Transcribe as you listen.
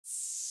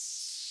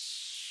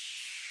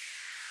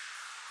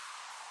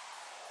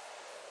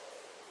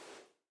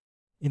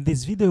In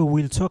this video,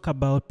 we'll talk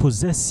about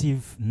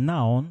possessive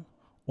noun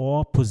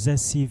or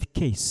possessive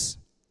case.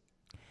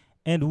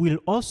 And we'll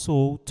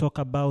also talk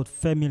about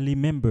family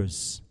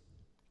members.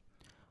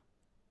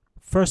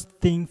 First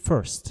thing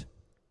first,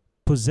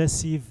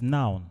 possessive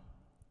noun.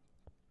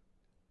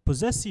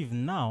 Possessive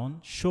noun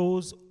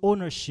shows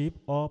ownership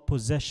or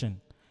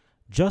possession,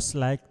 just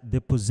like the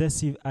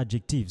possessive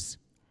adjectives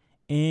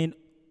and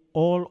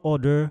all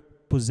other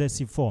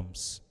possessive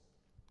forms.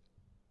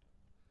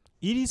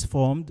 It is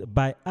formed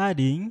by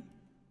adding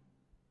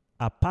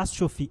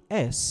apostrophe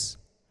s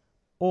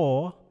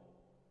or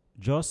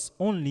just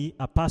only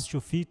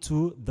apostrophe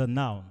to the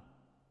noun.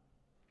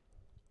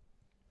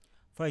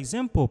 For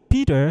example,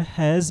 Peter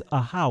has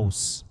a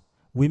house.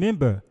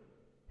 Remember,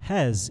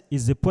 has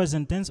is the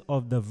present tense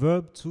of the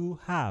verb to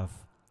have.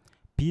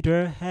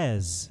 Peter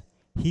has.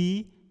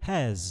 He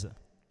has.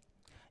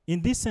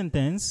 In this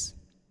sentence,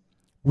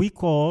 we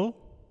call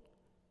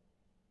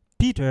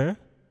Peter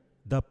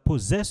the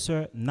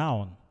possessor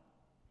noun,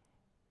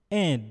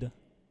 and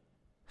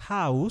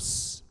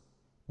house,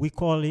 we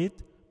call it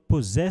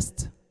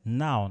possessed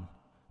noun.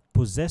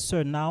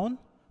 Possessor noun,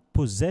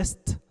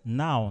 possessed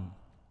noun.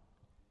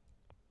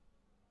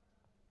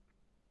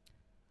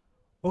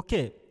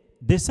 Okay,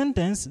 the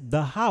sentence,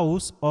 the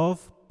house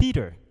of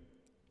Peter.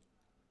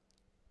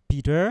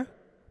 Peter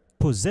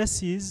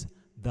possesses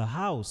the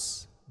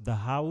house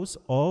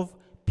of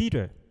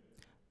Peter.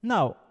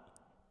 Now,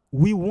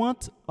 we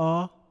want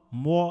a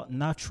more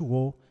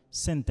natural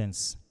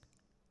sentence,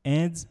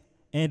 and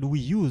we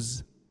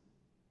use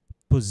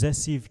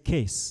possessive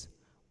case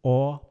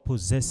or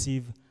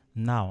possessive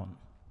noun.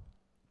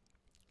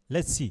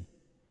 Let's see.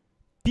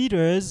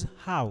 Peter's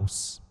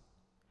house.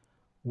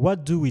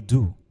 What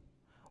do?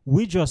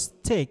 We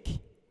just take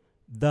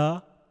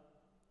the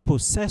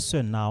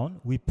possessor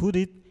noun, we put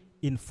it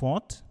in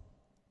front,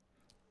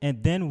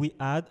 and then we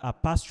add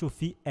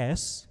apostrophe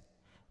s.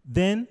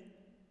 Then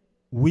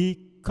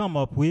we come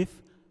up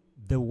with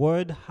the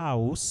word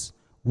house,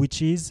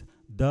 which is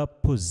the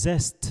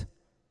possessed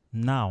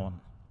noun.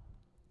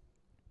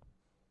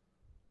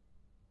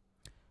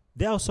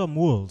 There are some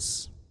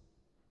rules.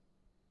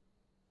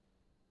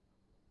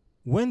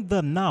 When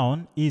the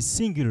noun is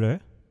singular,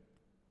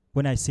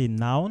 when I say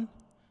noun,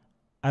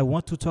 I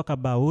want to talk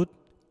about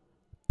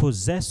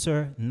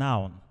possessor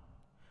noun.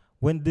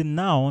 When the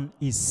noun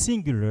is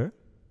singular,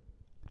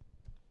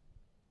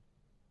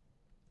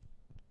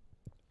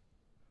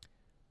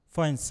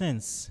 for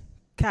instance,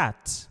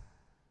 cat.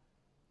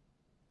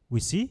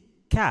 We see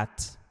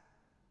cat.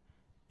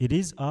 It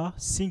is a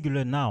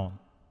singular noun.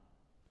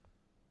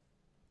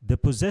 The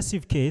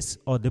possessive case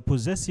or the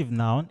possessive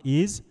noun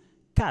is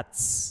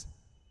cats.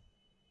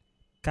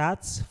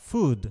 Cat's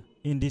food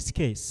in this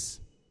case.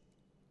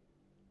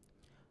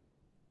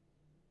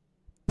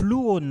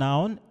 Plural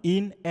noun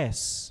in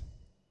s,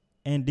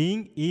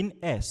 ending in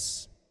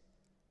s.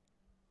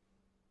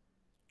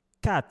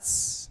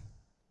 Cats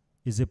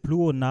is a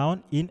plural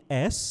noun in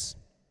s.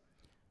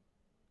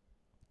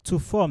 To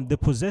form the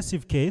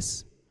possessive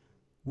case,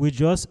 we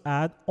just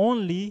add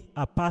only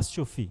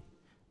apostrophe,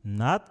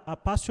 not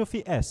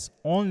apostrophe s,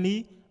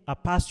 only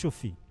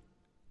apostrophe.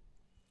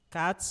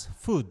 Cat's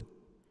food.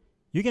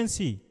 You can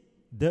see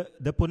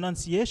the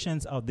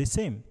pronunciations are the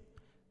same.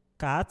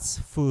 Cat's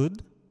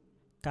food,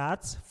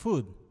 cat's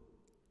food.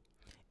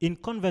 In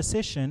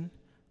conversation,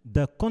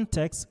 the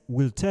context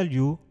will tell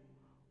you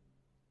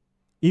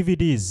if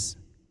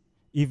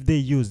they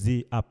use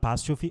the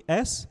apostrophe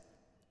s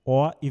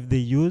or if they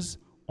use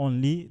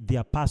only the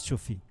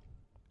apostrophe.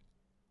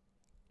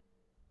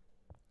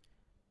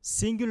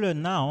 Singular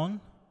noun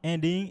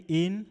ending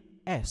in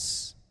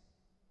s.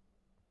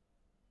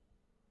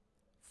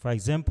 For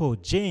example,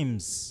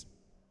 James.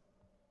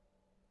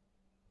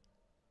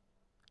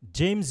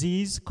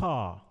 James's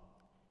car.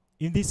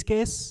 In this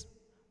case,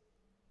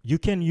 you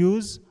can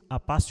use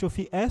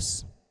apostrophe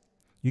s.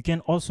 You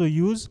can also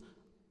use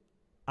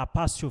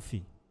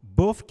apostrophe.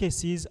 Both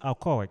cases are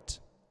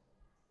correct.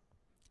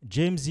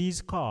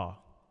 James's car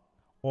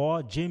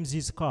or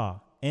James's car,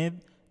 and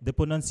the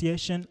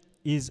pronunciation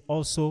is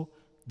also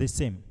the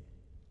same.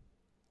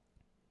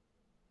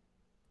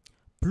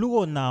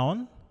 Plural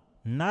noun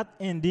not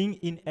ending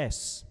in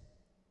s.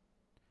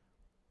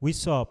 We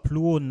saw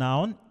plural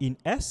noun in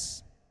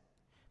s.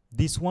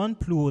 This one,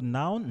 plural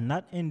noun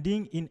not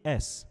ending in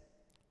s.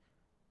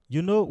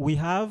 You know, we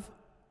have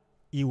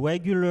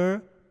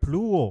irregular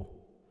plural.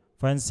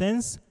 For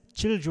instance,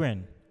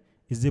 children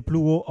is the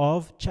plural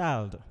of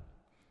child.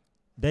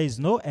 There is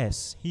no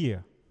s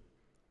here.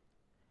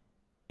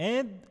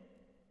 And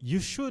you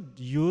should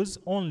use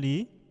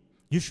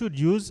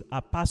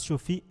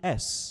apostrophe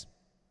s.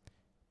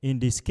 In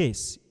this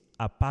case,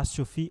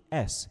 apostrophe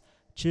s.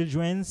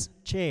 Children's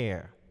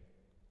chair.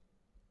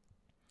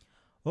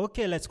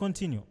 Okay, let's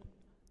continue.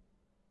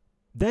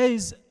 There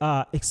is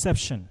an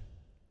exception.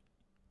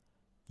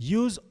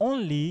 Use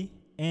only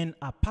an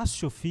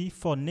apostrophe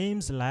for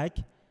names like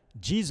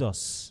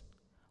Jesus,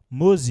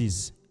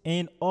 Moses,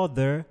 and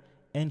other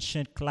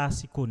ancient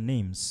classical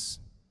names.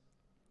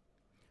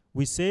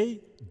 We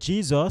say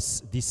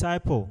Jesus'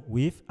 disciple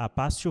with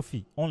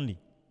apostrophe only.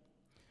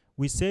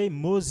 We say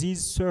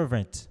Moses'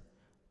 servant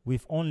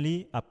with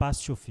only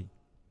apostrophe.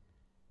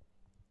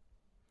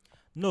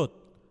 Note,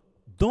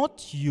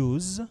 don't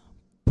use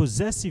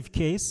possessive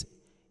case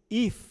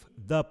if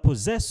the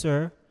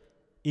possessor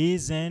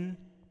is an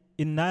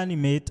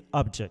inanimate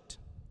object.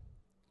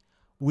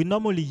 We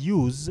normally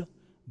use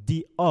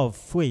the of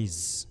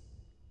phrase.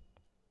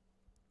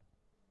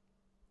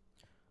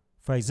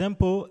 For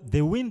example,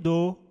 the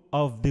window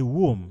of the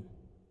room.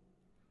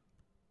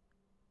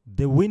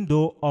 The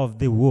window of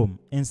the room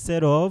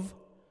instead of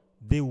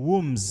the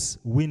room's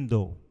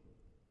window.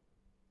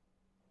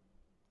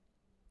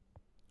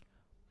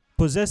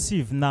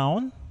 Possessive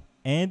noun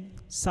and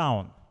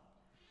sound.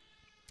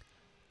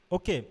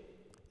 Okay,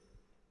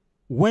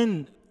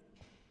 when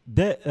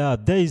there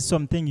is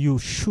something you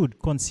should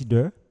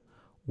consider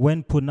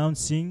when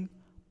pronouncing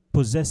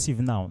possessive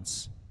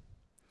nouns.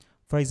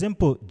 For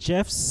example,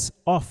 Jeff's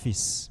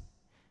office.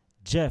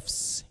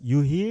 Jeff's,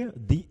 you hear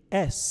the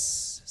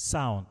S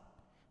sound.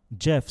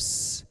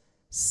 Jeff's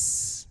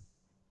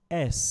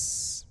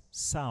S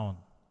sound.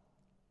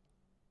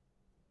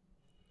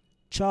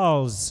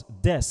 Charles'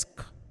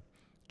 desk.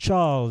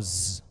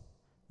 Charles'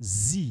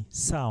 Z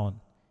sound.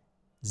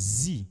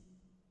 Z.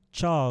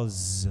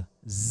 Charles'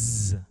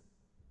 Z.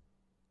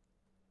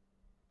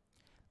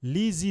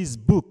 Lizzie's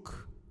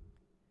book.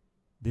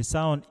 The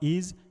sound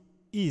is.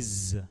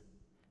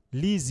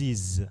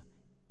 Lizzie's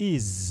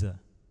is.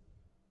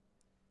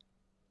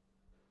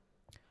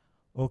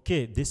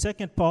 Okay, the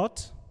second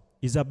part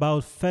is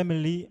about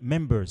family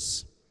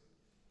members.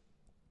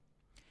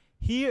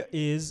 Here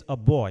is a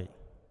boy.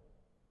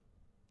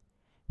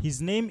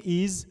 His name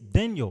is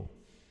Daniel.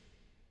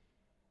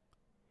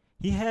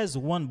 He has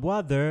one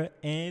brother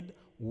and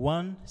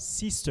one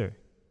sister.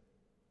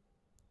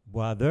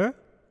 Brother,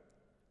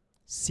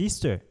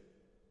 sister.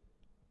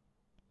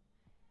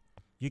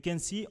 You can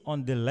see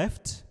on the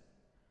left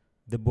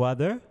the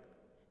brother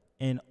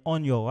and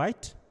on your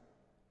right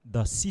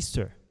the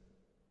sister.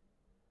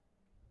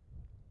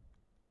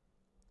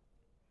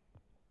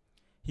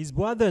 His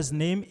brother's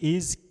name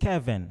is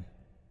Kevin.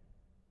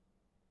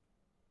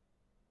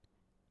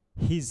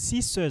 His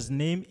sister's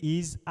name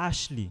is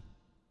Ashley.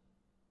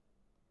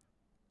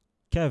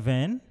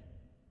 Kevin,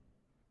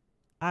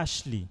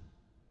 Ashley.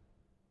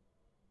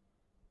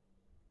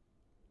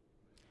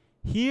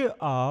 Here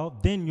are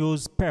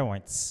Daniel's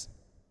parents.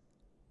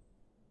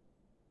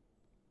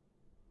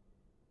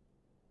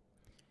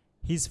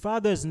 His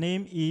father's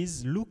name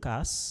is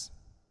Lucas,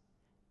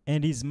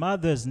 and his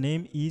mother's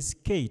name is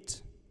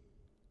Kate.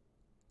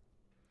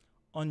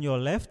 On your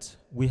left,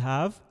 we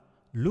have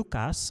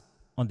Lucas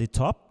on the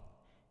top,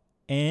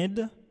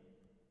 and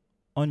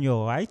on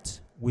your right,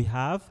 we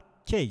have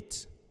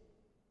Kate.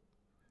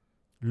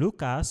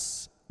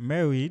 Lucas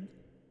married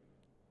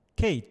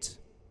Kate.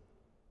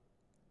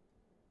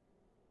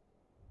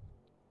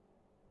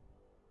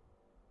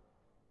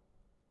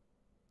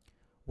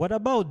 What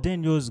about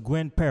Daniel's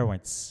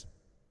grandparents?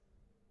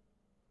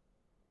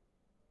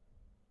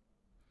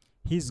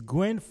 His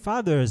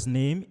grandfather's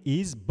name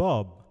is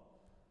Bob.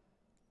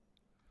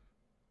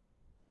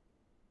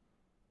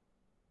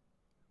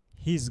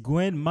 His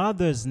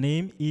grandmother's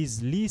name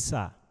is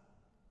Lisa.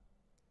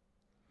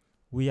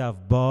 We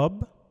have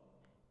Bob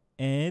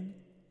and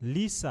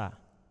Lisa.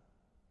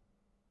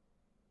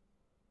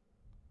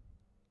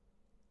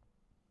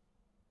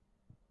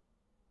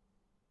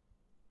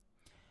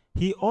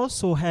 He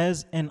also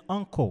has an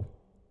uncle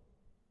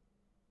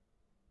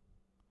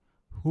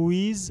who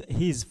is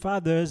his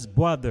father's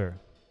brother.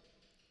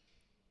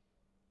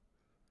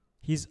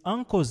 His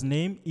uncle's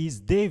name is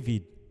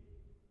David.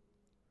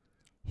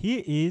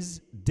 Here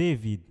is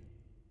David.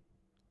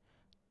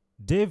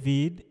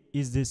 David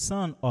is the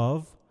son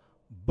of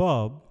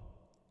Bob.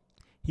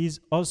 He's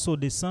also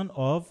the son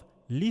of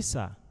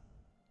Lisa.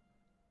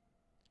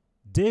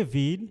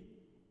 David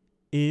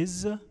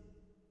is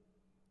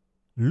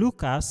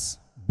Lucas'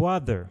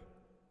 brother.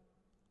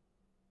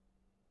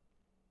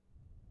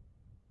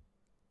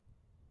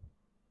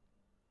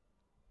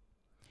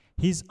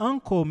 His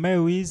uncle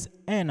marries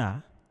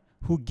Anna,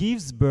 who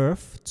gives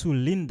birth to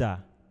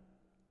Linda.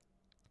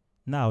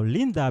 Now,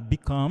 Linda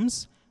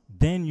becomes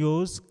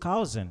Daniel's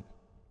cousin.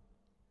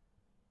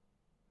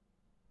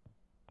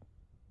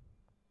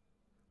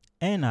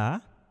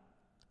 Anna,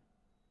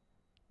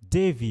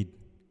 David.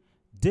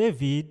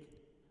 David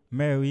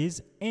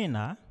marries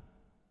Anna.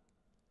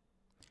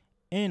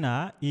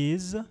 Anna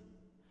is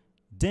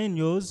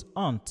Daniel's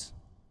aunt.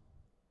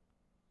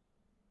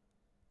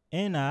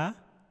 Anna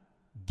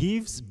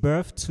gives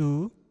birth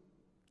to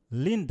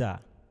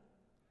Linda.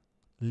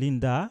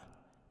 Linda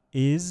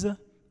is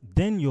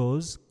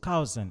Daniel's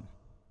cousin.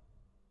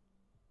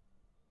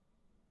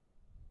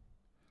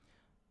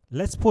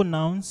 Let's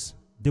pronounce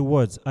the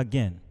words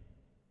again.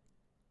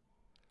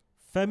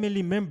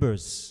 Family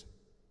members.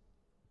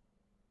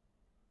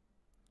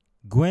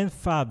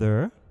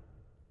 Grandfather,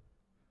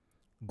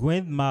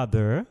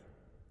 grandmother,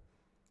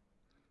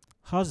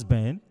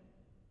 husband,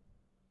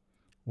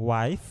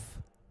 wife,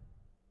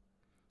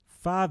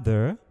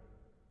 father,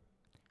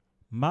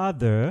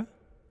 mother,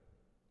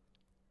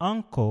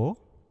 uncle,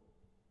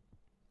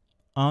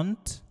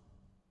 aunt,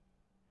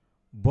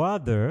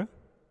 brother,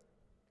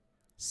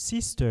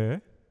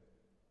 sister,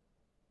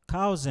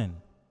 cousin.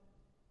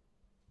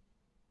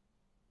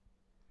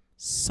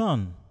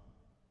 Son.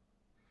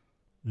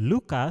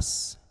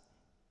 Lucas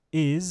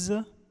is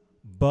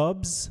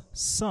Bob's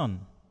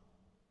son.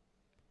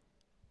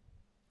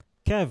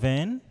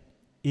 Kevin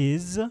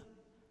is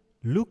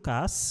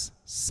Lucas'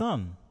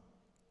 son.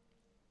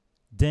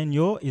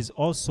 Daniel is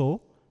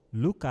also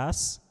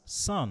Lucas'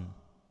 son.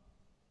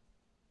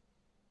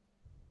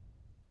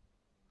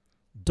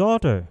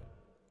 Daughter.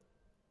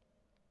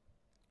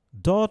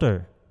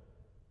 Daughter.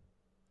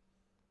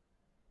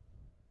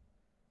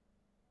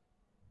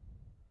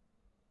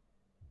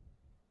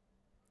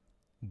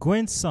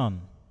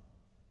 Grandson.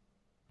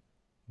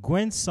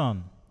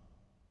 Grandson.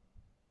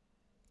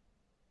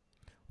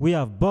 We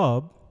have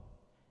Bob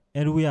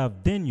and we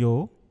have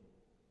Daniel.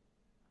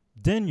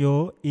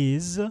 Daniel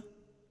is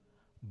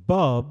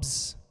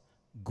Bob's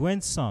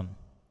grandson.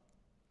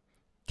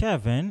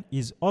 Kevin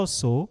is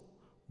also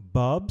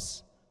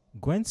Bob's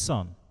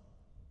grandson.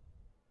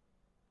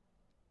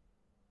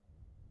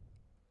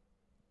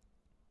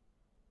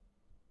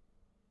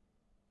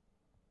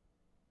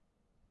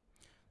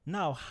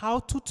 Now, how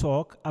to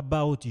talk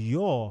about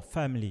your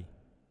family?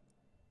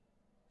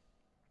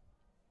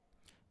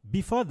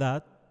 Before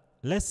that,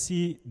 let's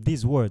see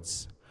these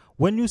words.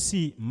 When you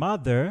see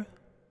mother,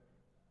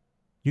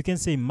 you can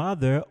say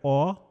mother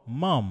or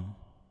mom.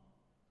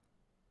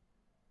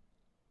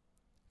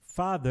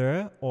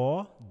 Father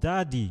or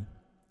daddy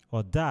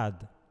or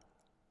dad.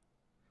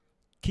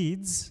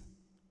 Kids,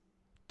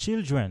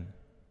 children.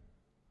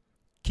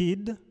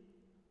 Kid,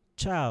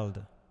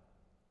 child.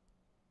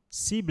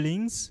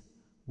 Siblings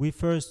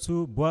refers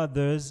to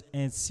brothers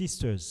and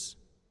sisters.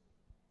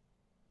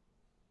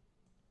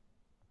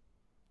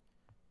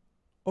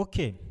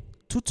 Okay,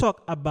 to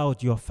talk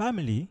about your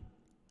family,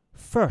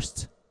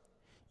 first,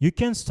 you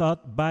can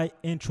start by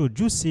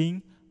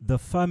introducing the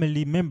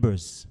family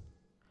members.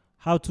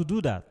 How to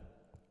do that?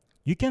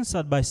 You can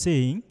start by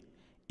saying,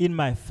 in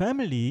my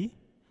family,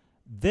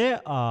 there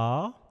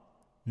are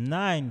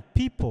 9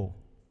 people.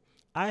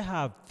 I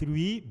have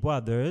 3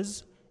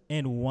 brothers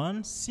and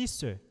 1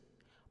 sister.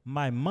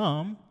 My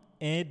mom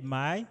and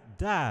my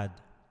dad,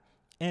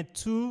 and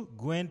 2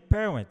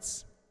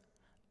 grandparents.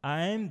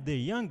 I am the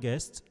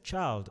youngest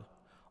child.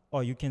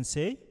 Or you can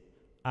say,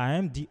 I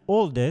am the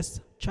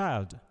oldest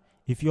child.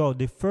 If you are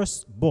the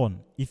firstborn,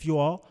 if you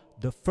are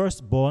the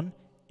firstborn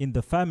in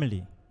the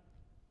family.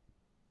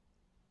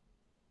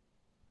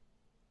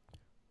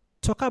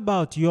 Talk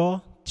about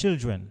your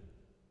children.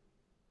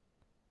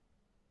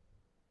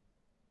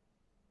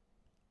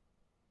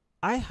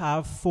 I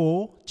have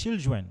 4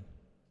 children.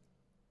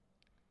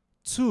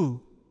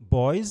 2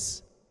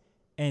 boys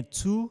and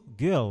 2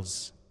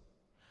 girls.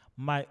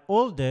 My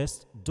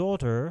oldest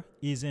daughter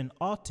is an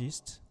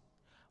artist.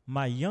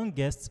 My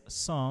youngest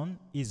son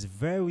is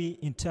very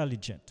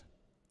intelligent.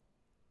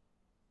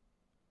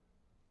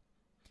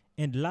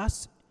 And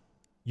last,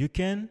 you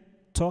can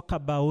talk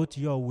about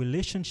your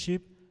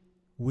relationship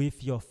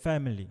with your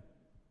family.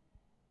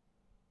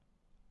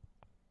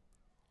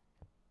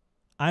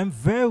 I'm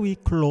very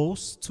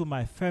close to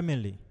my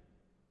family.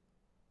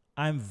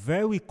 I'm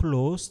very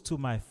close to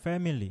my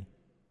family.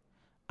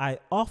 I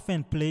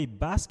often play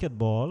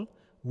basketball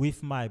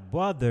with my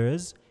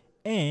brothers,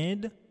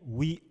 and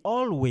we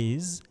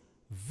always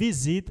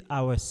visit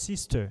our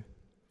sister.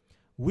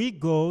 We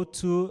go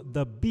to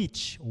the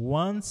beach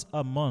once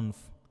a month.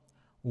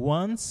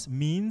 Once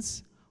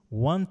means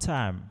one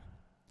time.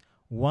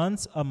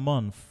 Once a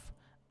month.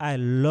 I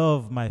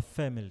love my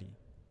family.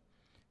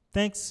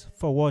 Thanks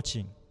for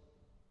watching.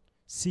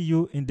 See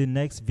you in the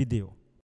next video.